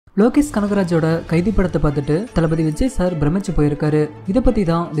லோகேஷ் கனகராஜோட கைதி படத்தை பார்த்துட்டு தளபதி விஜய் சார் பிரமிச்சு போயிருக்காரு. இதை பத்தி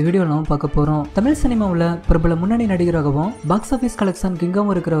தான் இந்த வீடியோல நாம பார்க்க போறோம். தமிழ் சினிமாவுல பிரபல முன்னணி நடிகராகவும் பாக்ஸ் ஆபீஸ் கலெக்ஷன்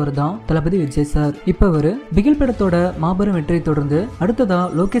கிங்காவும் இருக்கிறவர் தான் தளபதி விஜய் சார். இப்ப அவரு பிகில் படத்தோட மாபெரும் வெற்றியை தொடர்ந்து அடுத்ததா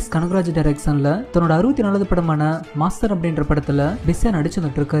லோகேஷ் கனகராஜ் டைரக்ஷன்ல தன்னோட 64வது படமான மாஸ்டர் அப்படின்ற படத்துல பிஸியா நடிச்சு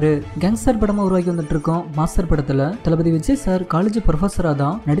வந்துட்டு இருக்காரு. கேங்ஸ்டர் படமா உருவாக்கி வந்துட்டு இருக்கோம். மாஸ்டர் படத்துல தளபதி விஜய் சார் காலேஜ் ப்ரொஃபஸரா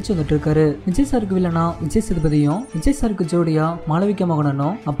தான் நடிச்சு வந்துட்டு இருக்காரு. விஜய் சாருக்கு வில்லனா விஜய் சேதுபதியும், விஜய் சாருக்கு ஜோடியா மாளவிகா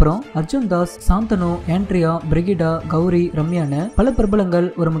மோகனனும், அப்புறம் அர்ஜுன் தாஸ், சாந்தனு, ஆண்ட்ரியா, பிரிகிடா, கௌரி, ரம்யான்னு பல பிரபலங்கள்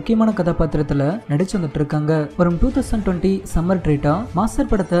ஒரு முக்கியமான கதாபாத்திரத்துல நடிச்சு வந்துட்டு இருக்காங்க. வரும் 2020 சம்மர் ட்ரீட்டா மாஸ்டர்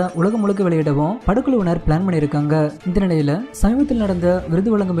படத்தை உலகம் முழுக்க வெளியிடவும் படக்குழுவினர் பிளான் பண்ணிருக்காங்க. இந்த நிலையில சமீபத்தில் நடந்த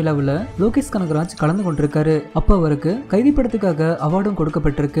விருது வழங்கும் விழாவில் லோகேஷ் கனகராஜ் கலந்து கொண்டிருக்காரு. அப்ப அவருக்கு கைதி படத்துக்காக அவார்டும்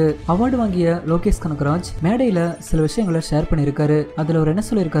கொடுக்கப்பட்டிருக்கு. அவார்டு வாங்கிய லோகேஷ் கனகராஜ் மேடையில சில விஷயங்களை ஷேர் பண்ணிருக்காரு. அதுல அவர் என்ன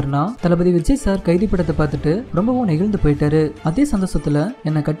சொல்லியிருக்காருன்னா, தளபதி விஜய் சார் கைதி படத்தை பார்த்துட்டு ரொம்பவும் நெகிழ்ந்து போயிட்டாரு. அதே சந்தோஷத்துல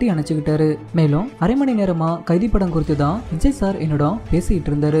என்ன கட்டி அணைச்சுக்கிட்டாரு. மேலும் அரை மணி நேரமா கைதி படம் குறித்து தான் விஜய் சார் என்னிடம் பேசிட்டு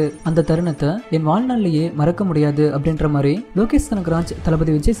இருந்தாரு. அந்த தருணத்தை என் வாழ்நாளிலேயே மறக்க முடியாது அப்படின்ற மாதிரி லோகேஷ் கனகராஜ்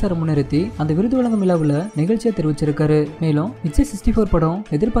தளபதி விஜய் சார் முன்னிறுத்தி அந்த விருது வழங்கும் விழாவில் நிகழ்ச்சியா தெரிவிச்சிருக்காரு. மேலும் விஜய் 64 படம்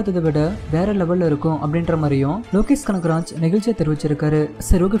எதிர்பார்த்ததை விட வேற லெவல்ல இருக்கும் அப்படின்ற மாதிரியும் லோகேஷ் கனகராஜ் நிகழ்ச்சியா தெரிவிச்சிருக்காரு.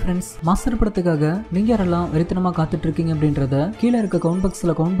 சரி, ஓகே ஃப்ரெண்ட்ஸ், மாஸ்டர் படத்துக்காக நீங்க யாரெல்லாம் வெறித்தனமா காத்துட்டு இருக்கீங்க அப்படின்றத கீழே இருக்க கமெண்ட்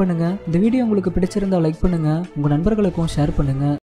பாக்ஸ்ல கமெண்ட் பண்ணுங்க. இந்த வீடியோ உங்களுக்கு பிடிச்சிருந்தா லைக் பண்ணுங்க, உங்க நண்பர்களுக்கும் ஷேர் பண்ணுங்க.